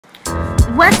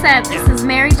What's up? This is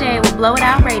MariJade with Blow It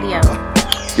Out Radio.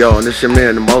 Yo, and this your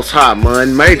man, the most hot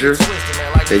man, Major,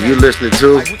 and you listening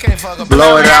to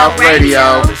Blow It Out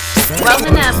Radio.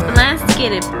 Rolling up blunts,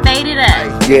 get it faded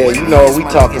up. Yeah, you know what we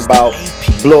talking about.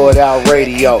 Blow It Out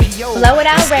Radio. Blow It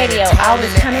Out Radio,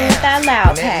 always coming with that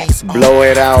loud pack. Blow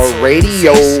It Out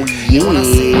Radio, yeah.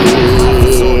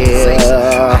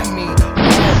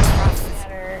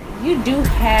 You do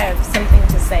have something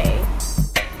to say.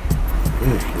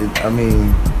 I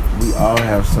mean, we all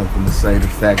have something to say. The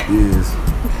fact is,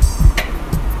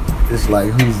 it's like,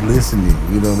 who's listening?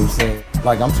 You know what I'm saying?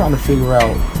 Like, I'm trying to figure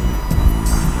out,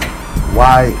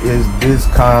 why is this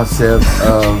concept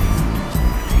of,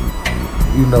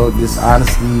 you know,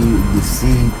 dishonesty,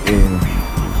 deceit, and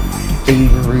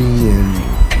thievery,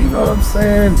 and, you know what I'm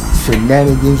saying,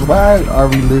 shenanigans, why are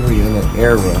we living in an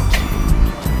era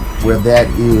where that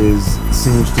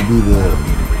seems to be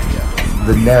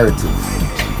the narrative?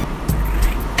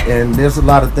 And there's a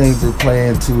lot of things that play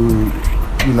into,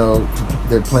 you know,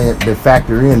 that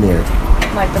factor in there.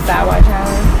 Like the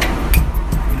bowwowchallenge?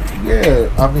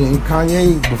 Yeah, I mean,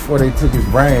 Kanye, before they took his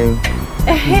brain,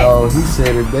 you know, he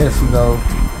said it best, you know,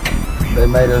 they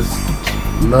made us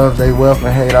love their wealth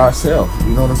and hate ourselves.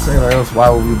 You know what I'm saying? Or else,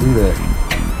 why would we do that?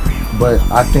 But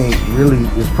I think, really,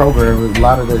 it's programming. A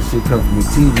lot of that shit comes from the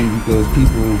TV because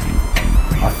people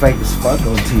are fake as fuck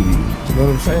on TV. You know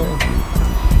what I'm saying?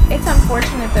 It's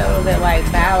unfortunate though that like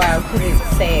Bow Wow couldn't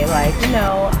say like, you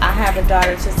know, I have a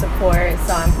daughter to support,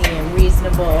 so I'm being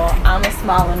reasonable. I'm a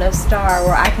small enough star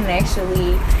where I can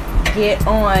actually get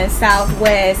on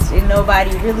Southwest and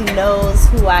nobody really knows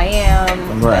who I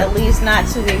am, right. At least not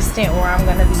to the extent where I'm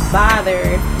gonna be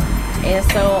bothered. And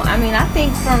so, I mean, I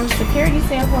think from a security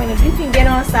standpoint, if you can get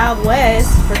on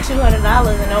Southwest for $200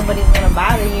 and nobody's going to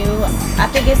bother you, I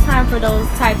think it's time for those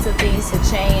types of things to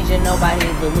change and nobody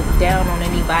to look down on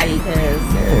anybody because,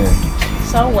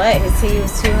 so what? His fee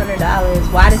was $200.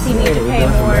 Why does he need to pay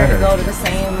more to go to the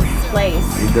same place?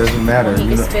 It doesn't matter. He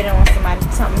can spit it on somebody,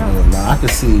 something else. Now, I can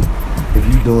see if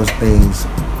you're doing things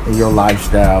in your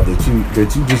lifestyle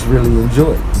that you just really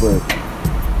enjoy. But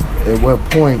at what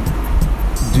point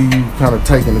do you kind of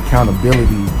take an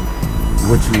accountability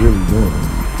what you're really doing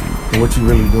and what you're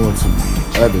really doing to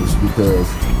others, because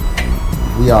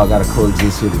we all got to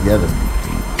coexist here together.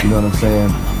 You know what I'm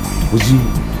saying?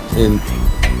 And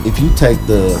if you take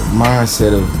the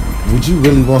mindset of, would you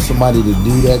really want somebody to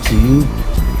do that to you?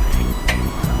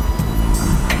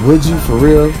 Would you for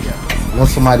real want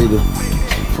somebody to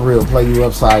for real play you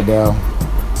upside down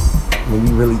when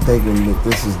you really thinking that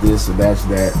this is this or that's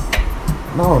that?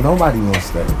 No, nobody wants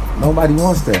that. Nobody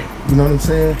wants that. You know what I'm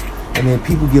saying? And then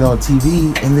people get on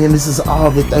TV, and then this is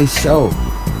all that they show.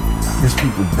 There's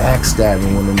people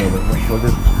backstabbing one another,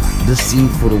 motherfuckers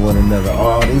deceitful to one another.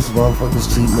 Oh, these motherfuckers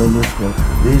cheating on this one.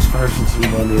 This person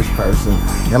cheating on this person.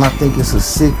 And I think it's a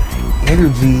sick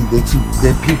energy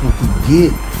that people can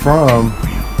get from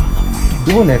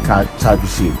doing that type of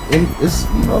shit. And it's,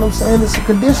 you know what I'm saying? It's a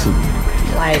condition.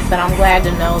 Like, but I'm glad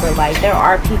to know that like there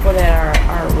are people that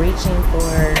are reaching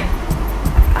for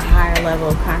a higher level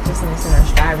of consciousness and are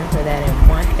striving for that and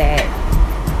want that.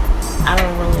 I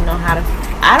don't really know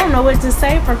I don't know what to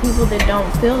say for people that don't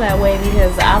feel that way,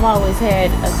 because I've always had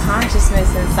a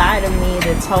consciousness inside of me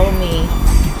that told me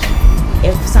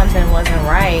if something wasn't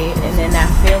right, and then that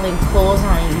feeling pulls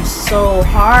on you so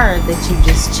hard that you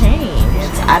just change.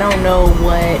 I don't know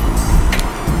what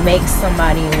makes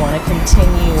somebody want to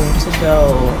continue to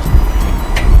go,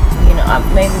 you know,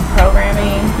 maybe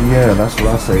programming. Yeah, that's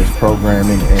what I say. It's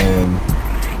programming and,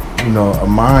 you know, a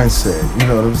mindset. You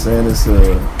know what I'm saying? It's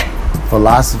a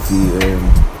philosophy,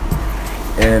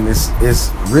 and it's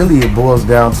really, it boils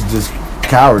down to just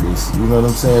cowardice. You know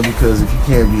what I'm saying? Because if you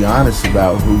can't be honest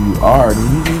about who you are,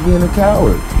 then you just being a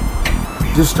coward.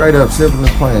 Just straight up, simple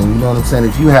and plain. You know what I'm saying?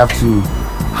 If you have to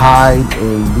hide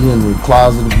and be in the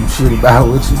closet and shit about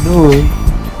what you're doing,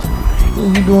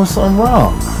 then you're doing something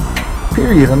wrong.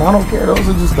 Period. And I don't care. Those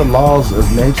are just the laws of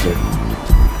nature.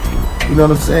 You know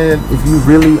what I'm saying? If you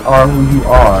really are who you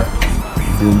are,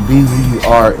 then be who you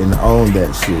are and own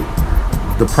that shit.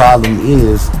 The problem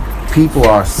is, people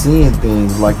are seeing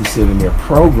things, like you said, in their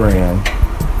program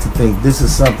to think this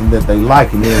is something that they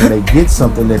like, and then when they get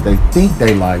something that they think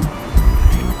they like,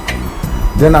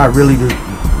 they're not really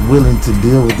willing to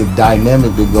deal with the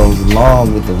dynamic that goes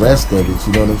along with the rest of it.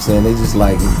 You know what I'm saying? They just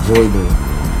like enjoy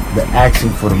the action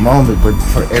for the moment, but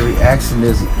for every action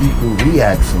there's an equal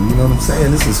reaction. You know what I'm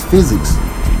saying? This is physics.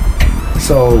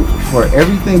 So for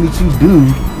everything that you do,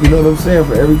 you know what I'm saying,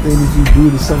 for everything that you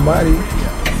do to somebody,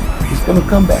 it's gonna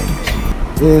come back.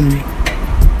 And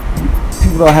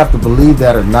people don't have to believe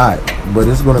that or not, but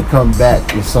it's gonna come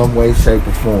back in some way, shape,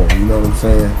 or form. You know what I'm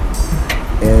saying?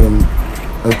 And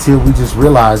until we just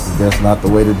realize that that's not the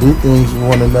way to do things with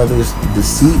one another,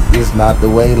 deceit is not the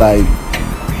way. Like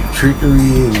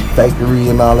trickery and fakery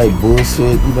and all that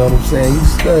bullshit. You know what I'm saying? You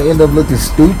just gonna end up looking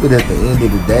stupid at the end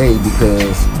of the day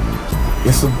because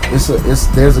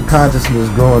there's a consciousness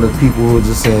growing of people who are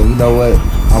just saying, you know what,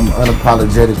 I'm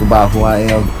unapologetic about who I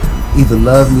am. Either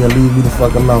love me or leave me the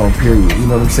fuck alone, period. You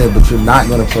know what I'm saying? But you're not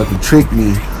gonna fucking trick me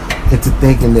into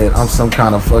thinking that I'm some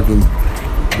kind of fucking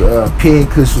pin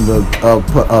cushion or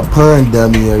a pun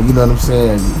dummy, or you know what I'm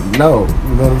saying? No,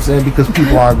 you know what I'm saying? Because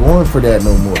people aren't going for that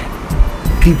no more.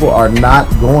 People are not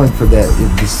going for that.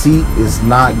 If deceit is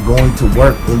not going to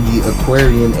work in the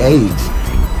Aquarian age.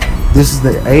 This is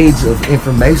the age of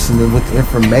information, and with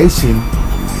information,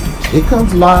 it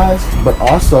comes lies, but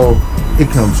also it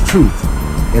comes truth,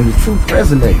 and the truth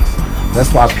resonates.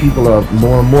 That's why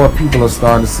more and more people are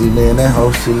starting to see, man, that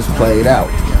whole shit is played out.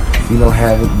 You know,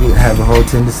 having whole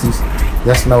tendencies.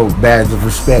 That's no badge of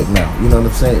respect now. You know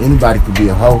what I'm saying? Anybody could be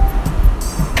a hoe.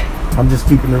 I'm just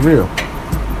keeping it real.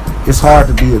 It's hard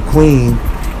to be a queen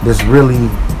that's really,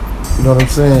 you know what I'm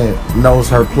saying, knows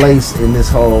her place in this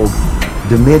whole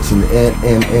dimension,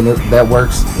 and that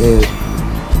works in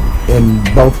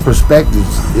both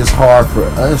perspectives. It's hard for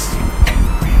us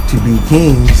to be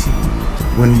kings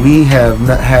when we have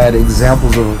not had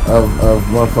examples of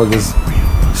motherfuckers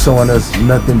showing us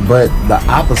nothing but the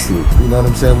opposite. You know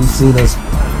what I'm saying?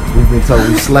 We've been told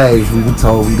we're slaves, we've been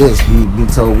told we this, we've been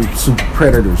told we're super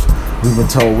predators, we've been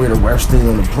told we're the worst thing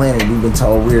on the planet, we've been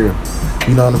told we're,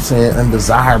 you know what I'm saying,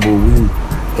 undesirable.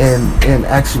 And in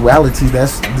actuality,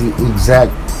 that's the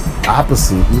exact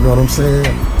opposite. You know what I'm saying?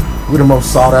 We're the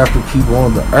most sought after people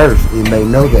on the earth, and they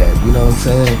know that. You know what I'm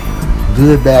saying?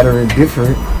 Good, bad, or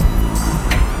indifferent,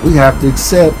 we have to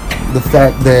accept the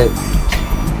fact that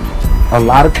a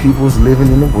lot of people is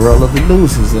living in the world of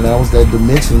illusions, and that was that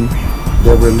dimension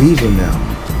that we're leaving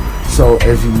now. So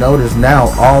as you notice now,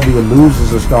 all the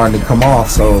illusions are starting to come off.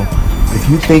 So if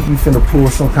you think you finna pull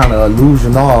some kind of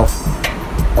illusion off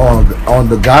on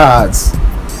the gods,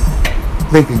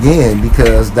 think again,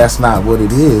 because that's not what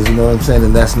it is. You know what I'm saying?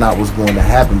 And that's not what's going to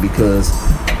happen, because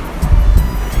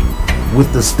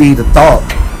with the speed of thought,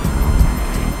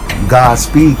 God's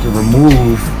speed can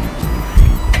remove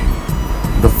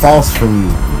the false from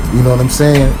you. You know what I'm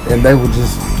saying? And they will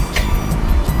just,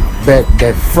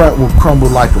 that front will crumble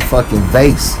like a fucking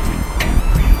vase.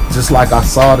 Just like I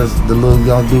saw the little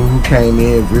young dude who came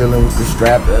in reeling with the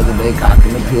strap the other day,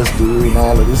 cocking the pistol and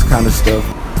all of this kind of stuff.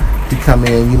 He come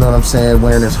in, you know what I'm saying,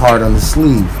 wearing his heart on his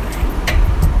sleeve.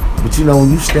 But you know,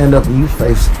 when you stand up and you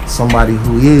face somebody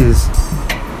who is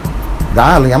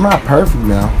godly, I'm not perfect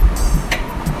now.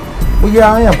 Well, yeah,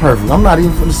 I am perfect. I'm not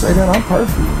even going to say that I'm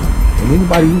perfect. And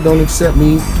anybody who don't accept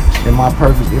me and my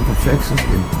perfect imperfections,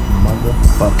 then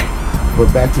motherfucker.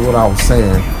 But back to what I was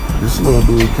saying, this little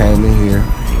dude came in here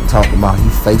talking about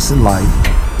he's facing life,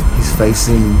 he's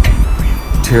facing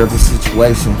terrible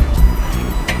situation,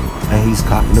 and he's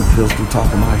cocking a pistol,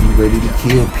 talking about he's ready to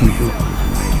kill people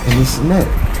and this and that.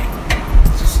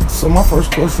 So my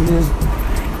first question is,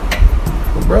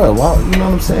 well, bro, why, you know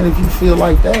what I'm saying, if you feel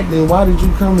like that, then why did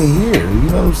you come in here? You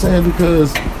know what I'm saying?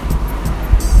 Because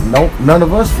none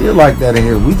of us feel like that in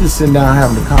here. We just sitting down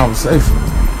having a conversation.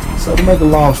 So to make a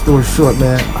long story short,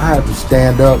 man, I had to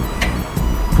stand up,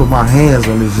 put my hands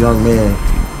on this young man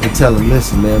and tell him,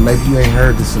 listen, man, maybe you ain't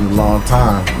heard this in a long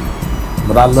time,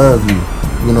 but I love you.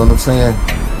 You know what I'm saying?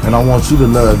 And I want you to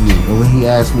love you. And when he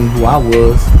asked me who I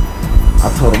was,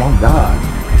 I told him I'm God,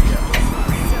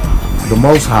 the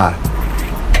Most High.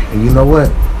 And you know what?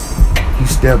 He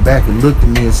stepped back and looked at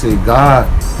me and said, God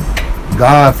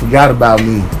forgot about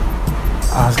me.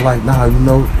 I was like, nah, you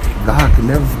know, God can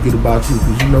never forget about you,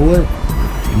 because you know what?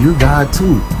 You're God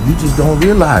too. You just don't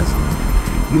realize it.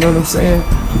 You know what I'm saying?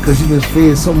 Because you've been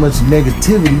fed so much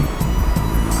negativity,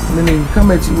 and then they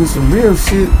come at you with some real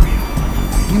shit,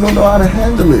 you don't know how to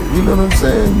handle it. You know what I'm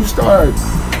saying? You start,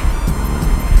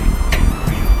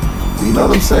 you know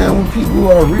what I'm saying? When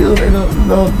people are real, they don't, you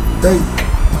know,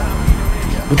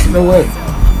 but you know what?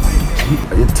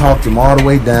 It talked him all the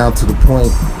way down to the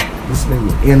point this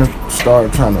nigga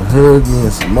started trying to hug me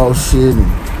and some more shit, and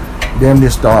damn near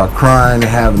started crying and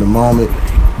having a moment.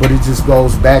 But it just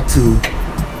goes back to,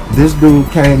 this dude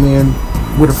came in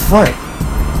with a front.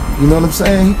 You know what I'm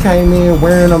saying? He came in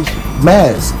wearing a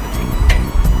mask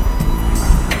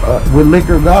with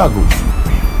liquor goggles.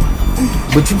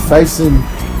 But you facing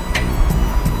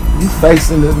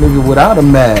this nigga without a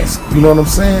mask. You know what I'm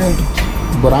saying?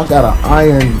 But I got an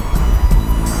iron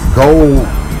gold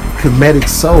comedic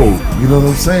soul. You know what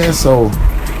I'm saying? So,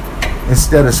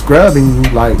 instead of scrubbing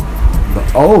you like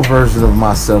the old version of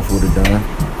myself would have done,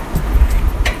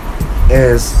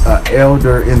 as an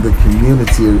elder in the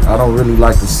community. I don't really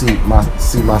like to see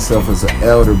myself as an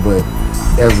elder, but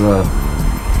as a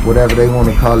whatever they want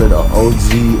to call it, an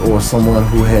OG or someone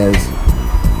who has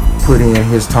put in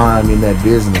his time in that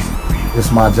business.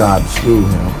 It's my job to school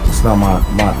him. It's not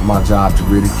my job to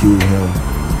ridicule him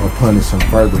or punish him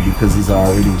further, because he's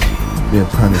already been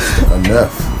punished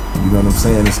enough. You know what I'm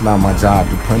saying? It's not my job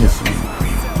to punish you.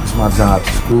 It's my job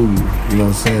to school you. You know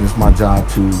what I'm saying? It's my job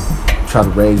to try to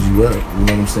raise you up. You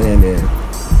know what I'm saying?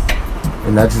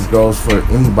 And that just goes for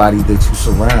anybody that you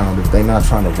surround. If they not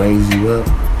trying to raise you up,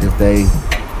 if they,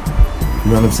 you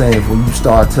know what I'm saying? If when you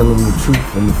start telling them the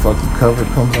truth and the fucking cover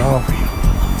comes off,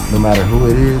 no matter who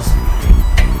it is,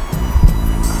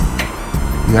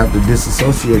 you have to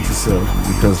disassociate yourself,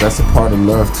 because that's a part of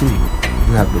love too.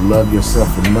 You have to love yourself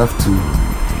enough to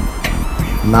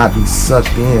not be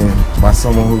sucked in by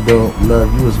someone who don't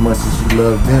love you as much as you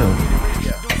love them.